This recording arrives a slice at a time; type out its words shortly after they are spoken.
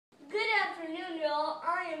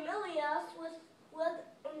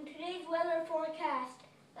today's weather forecast.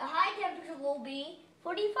 The high temperature will be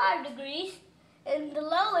 45 degrees and the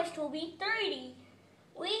lowest will be 30.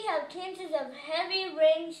 We have chances of heavy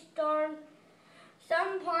rainstorm.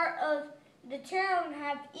 Some part of the town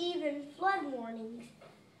have even flood warnings.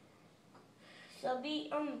 So be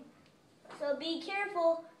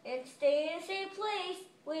careful and stay in a safe place.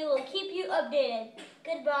 We will keep you updated.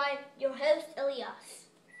 Goodbye, your host Elias.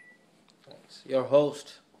 Thanks. Your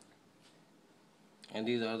host. And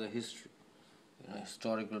these are the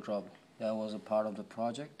historical trouble. That was a part of the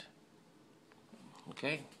project.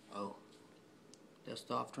 Okay. Oh, that's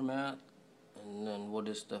the aftermath. And then what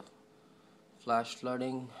is the flash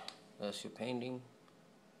flooding? That's your painting.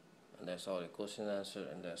 And that's all your question answer.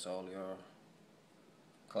 And that's all your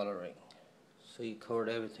coloring. So you covered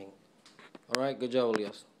everything. Alright, good job,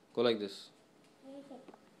 Elias. Go like this.